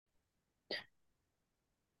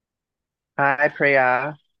Hi,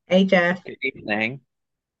 Priya. Hey Jeff, Good evening.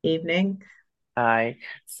 evening. Hi.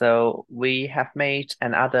 So we have made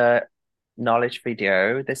another knowledge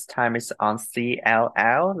video. This time it's on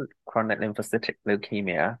CLL, chronic lymphocytic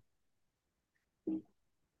leukemia.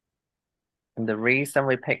 And the reason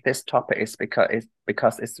we picked this topic is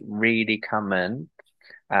because it's really common,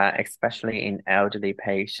 especially in elderly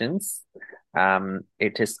patients.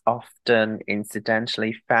 It is often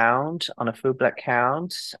incidentally found on a full blood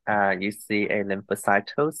count. You see a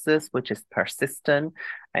lymphocytosis, which is persistent,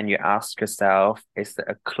 and you ask yourself, is it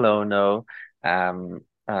a clonal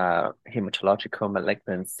hematological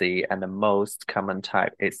malignancy? And the most common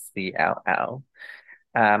type is CLL.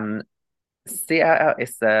 Um, CLL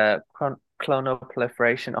is the clonal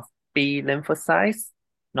proliferation of B lymphocytes,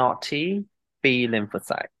 not T, B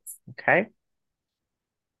lymphocytes. Okay.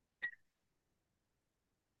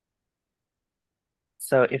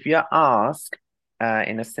 So if you're asked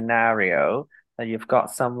in a scenario that you've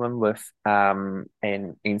got someone with an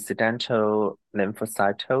incidental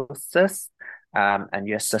lymphocytosis and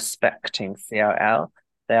you're suspecting CLL,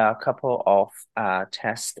 there are a couple of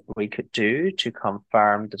tests we could do to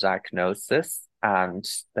confirm the diagnosis, and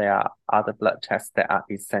there are other blood tests that are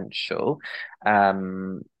essential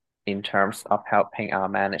um, in terms of helping our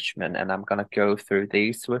management, and I'm going to go through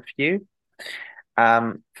these with you.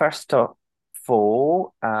 First of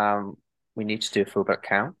all, we need to do full blood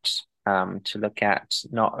count to look at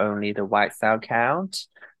not only the white cell count,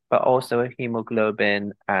 but also a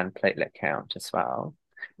hemoglobin and platelet count as well,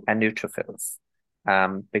 and neutrophils.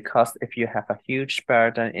 Because if you have a huge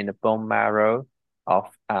burden in the bone marrow of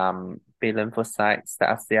B lymphocytes that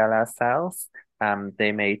are CLL cells,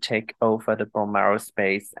 they may take over the bone marrow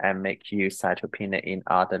space and make you cytopenic in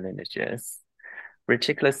other lineages.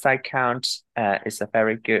 Reticulocyte count is a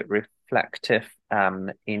very good reflective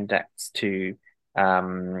index to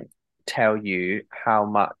um, tell you how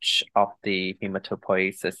much of the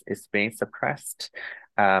hematopoiesis is being suppressed.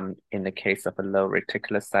 In the case of a low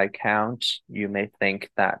reticulocyte count, you may think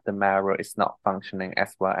that the marrow is not functioning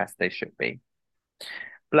as well as they should be.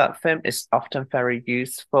 Blood film is often very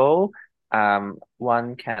useful.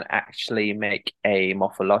 One can actually make a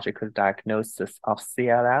morphological diagnosis of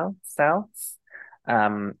CLL cells.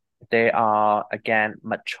 Um, they are again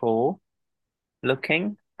mature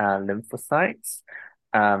looking lymphocytes.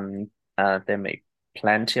 Um, there may be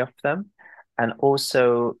plenty of them. And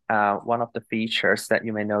also, one of the features that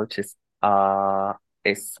you may notice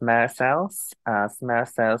is smear cells. Smear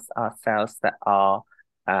cells are cells that are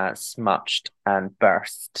smudged and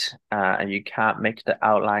burst, and you can't make the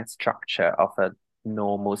outline structure of a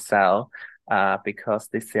normal cell because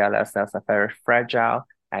the CLL cells are very fragile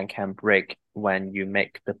and can break when you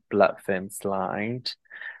make the blood film slide.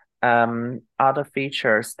 Other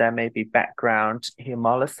features, there may be background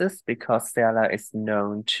hemolysis because CLL is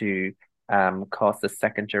known to cause a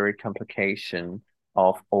secondary complication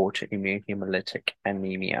of autoimmune hemolytic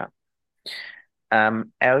anemia.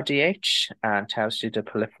 LDH tells you the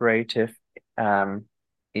proliferative um,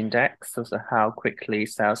 index, so how quickly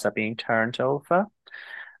cells are being turned over.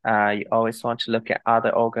 You always want to look at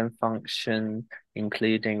other organ function,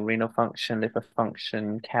 including renal function, liver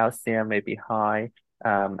function, calcium may be high,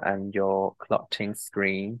 and your clotting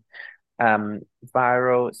screen. Viral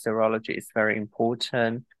serology is very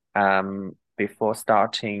important. Before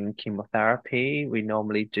starting chemotherapy, we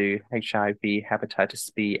normally do HIV,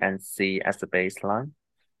 hepatitis B and C as a baseline.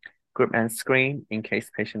 Group N screen in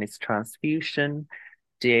case patient needs transfusion.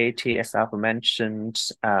 DAT, as I've mentioned,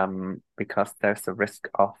 because there's a risk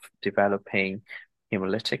of developing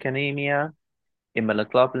hemolytic anemia.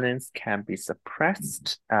 Immunoglobulins can be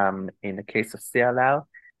suppressed in the case of CLL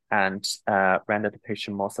and render the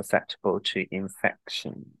patient more susceptible to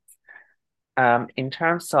infection. In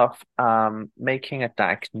terms of making a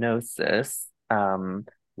diagnosis,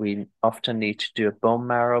 we often need to do a bone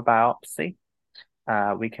marrow biopsy.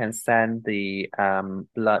 We can send the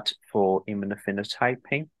blood for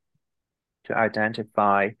immunophenotyping to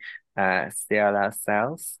identify CLL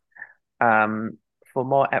cells. Um, for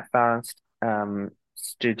more advanced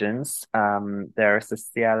students, there is a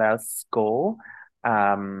CLL score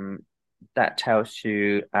um, that tells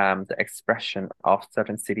you the expression of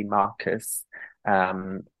certain CD markers.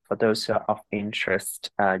 For those who are of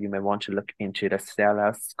interest, you may want to look into the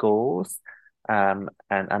CLL scores and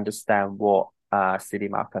understand what CD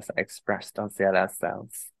markers are expressed on CLL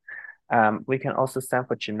cells. We can also send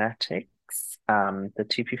for genetics. The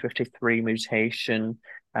TP53 mutation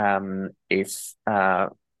is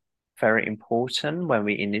very important when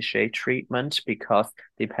we initiate treatment because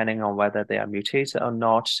depending on whether they are mutated or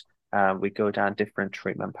not, we go down different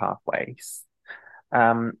treatment pathways.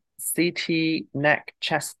 CT neck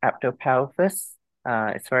chest abdo-pelvis.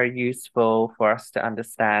 It's very useful for us to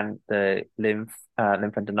understand the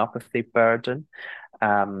lymphadenopathy burden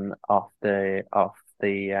of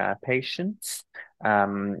the patients.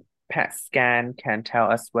 PET scan can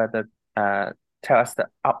tell us the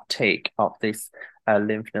uptake of this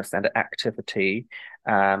lymph nodes and the activity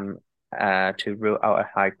to rule out a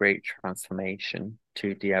high-grade transformation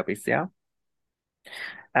to DLBCL.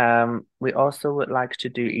 We also would like to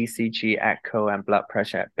do ECG, echo, and blood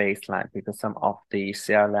pressure at baseline because some of the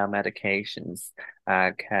CLL medications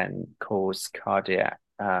can cause cardiac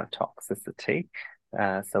toxicity.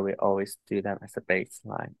 So we always do them as a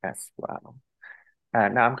baseline as well.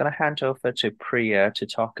 Now I'm going to hand over to Priya to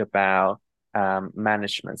talk about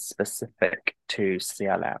management specific to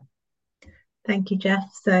CLL. Thank you, Jeff.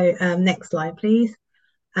 So next slide, please.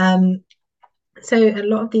 So a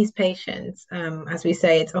lot of these patients, as we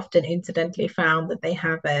say, it's often incidentally found that they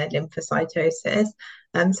have a lymphocytosis.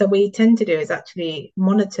 So what we tend to do is actually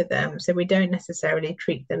monitor them. So we don't necessarily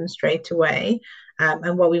treat them straight away.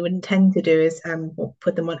 And what we would intend to do is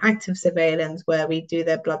put them on active surveillance where we do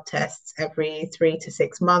their blood tests every 3 to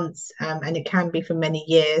 6 months. And it can be for many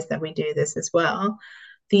years that we do this as well.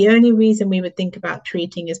 The only reason we would think about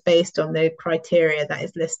treating is based on the criteria that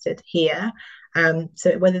is listed here.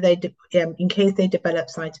 So whether in case they develop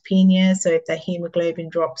cytopenia, so if their hemoglobin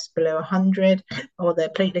drops below 100 or their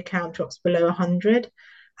platelet count drops below 100,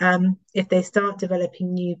 if they start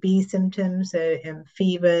developing new B symptoms, so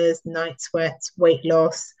fevers, night sweats, weight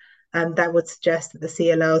loss, that would suggest that the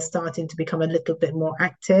CLL is starting to become a little bit more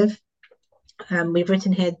active. We've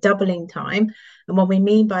written here doubling time. And what we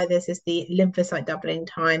mean by this is the lymphocyte doubling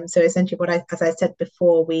time. So essentially as I said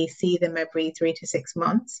before, we see them every 3 to 6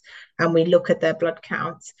 months and we look at their blood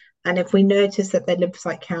counts. And if we notice that their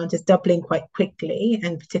lymphocyte count is doubling quite quickly,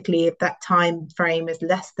 and particularly if that time frame is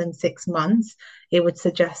less than 6 months, it would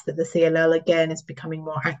suggest that the CLL again is becoming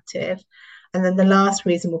more active. And then the last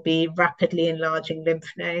reason will be rapidly enlarging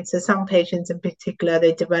lymph nodes. So some patients in particular,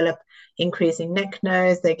 they develop increasing neck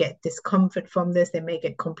nodes, they get discomfort from this, they may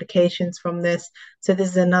get complications from this. So this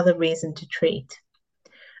is another reason to treat.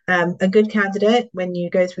 A good candidate, when you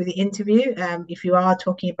go through the interview, if you are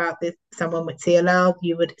talking about someone with CLL,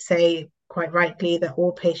 you would say quite rightly that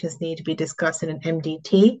all patients need to be discussed in an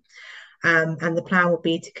MDT. And the plan will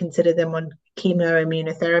be to consider them on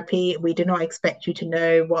chemoimmunotherapy. We do not expect you to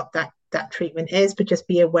know what that treatment is, but just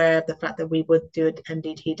be aware of the fact that we would do an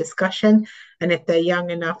MDT discussion. And if they're young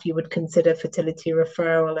enough, you would consider fertility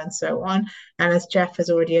referral and so on. And as Jeff has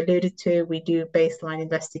already alluded to, we do baseline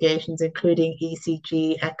investigations, including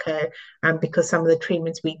ECG, echo, because some of the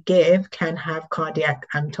treatments we give can have cardiac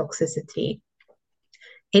toxicity.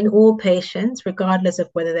 In all patients, regardless of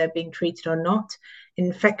whether they're being treated or not,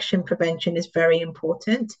 infection prevention is very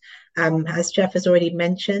important. As Jeff has already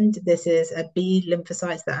mentioned, this is a B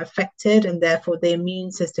lymphocytes that are affected, and therefore the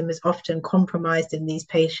immune system is often compromised in these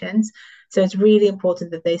patients. So it's really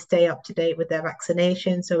important that they stay up to date with their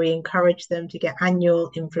vaccination. So we encourage them to get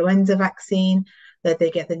annual influenza vaccine, that they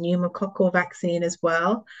get the pneumococcal vaccine as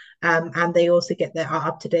well, and they also are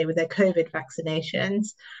up to date with their COVID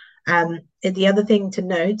vaccinations. The other thing to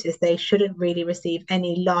note is they shouldn't really receive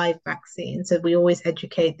any live vaccines. So we always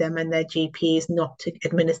educate them and their GPs not to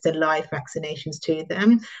administer live vaccinations to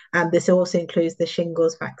them. This also includes the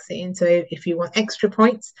shingles vaccine. So if you want extra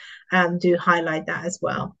points, do highlight that as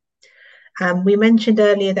well. We mentioned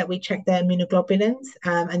earlier that we check their immunoglobulins,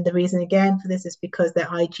 and the reason again for this is because their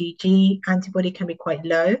IgG antibody can be quite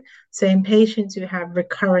low. So in patients who have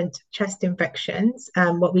recurrent chest infections,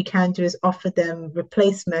 what we can do is offer them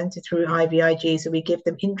replacement through IVIG. So we give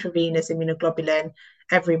them intravenous immunoglobulin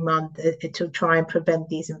every month to try and prevent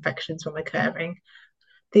these infections from occurring.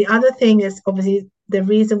 The other thing is obviously the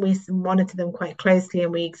reason we monitor them quite closely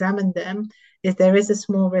and we examine them is there is a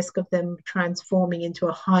small risk of them transforming into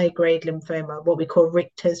a high-grade lymphoma, what we call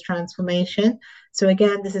Richter's transformation. So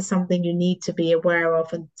again, this is something you need to be aware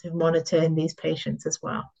of and to monitor in these patients as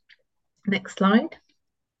well. Next slide.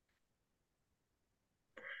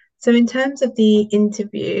 So in terms of the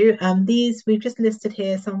interview, we've just listed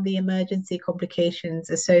here some of the emergency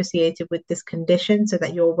complications associated with this condition so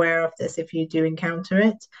that you're aware of this if you do encounter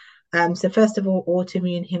it. So first of all,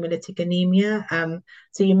 autoimmune hemolytic anemia.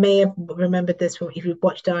 So you may have remembered this from if you've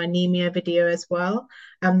watched our anemia video as well.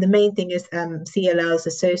 The main thing is CLL is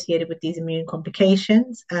associated with these immune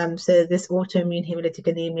complications. So this autoimmune hemolytic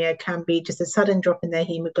anemia can be just a sudden drop in their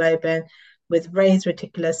hemoglobin with raised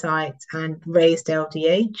reticulocytes and raised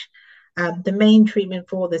LDH. The main treatment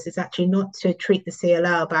for this is actually not to treat the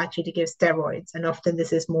CLL, but actually to give steroids. And often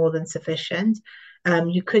this is more than sufficient.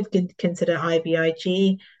 You could consider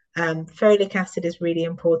IVIG. Folic acid is really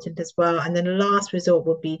important as well. And then the last resort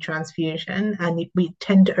would be transfusion. And we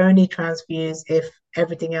tend to only transfuse if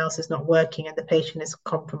everything else is not working and the patient is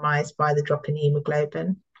compromised by the drop in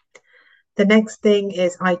hemoglobin. The next thing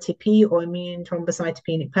is ITP, or immune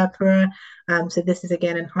thrombocytopenic purpura. So this is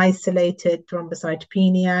again an isolated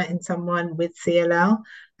thrombocytopenia in someone with CLL.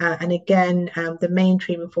 And again, the main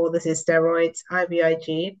treatment for this is steroids,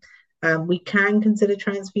 IVIG. We can consider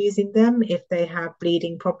transfusing them if they have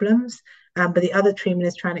bleeding problems. But the other treatment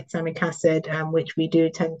is tranexamic acid, which we do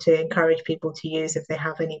tend to encourage people to use if they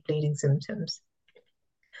have any bleeding symptoms.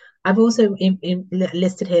 I've also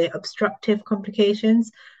listed here obstructive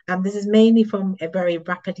complications. This is mainly from a very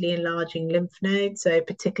rapidly enlarging lymph node. So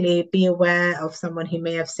particularly be aware of someone who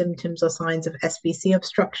may have symptoms or signs of SVC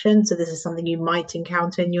obstruction. So this is something you might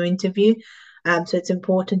encounter in your interview. So it's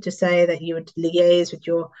important to say that you would liaise with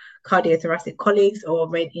your cardiothoracic colleagues or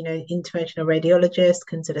interventional radiologists,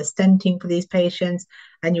 consider stenting for these patients,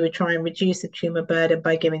 and you would try and reduce the tumor burden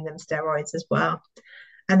by giving them steroids as well.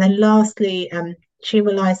 And then lastly,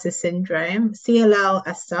 tumor lysis syndrome. CLL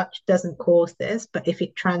as such doesn't cause this, but if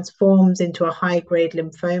it transforms into a high-grade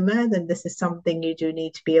lymphoma, then this is something you do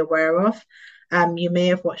need to be aware of. You may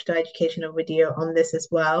have watched an educational video on this as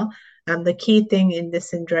well. The key thing in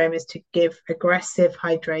this syndrome is to give aggressive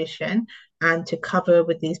hydration and to cover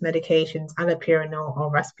with these medications, allopurinol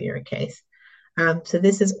or rasburicase. So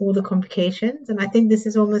this is all the complications, and I think this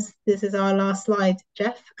is our last slide,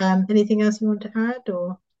 Jeff. Anything else you want to add,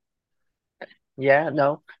 or? Yeah,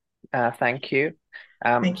 no, thank you.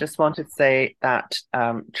 Thank you. Just want to say that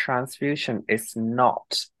transfusion is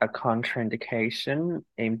not a contraindication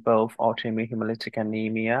in both autoimmune hemolytic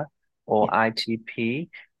anemia or Yeah, ITP.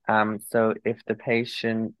 So if the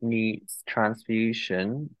patient needs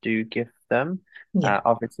transfusion, do give them. yeah,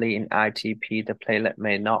 Obviously, in ITP, the platelet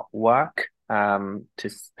may not work. But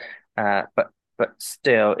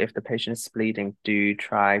still, if the patient is bleeding, do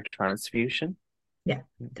try transfusion. yeah,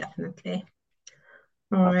 definitely.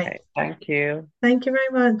 All right. Okay, thank you. Thank you very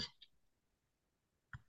much.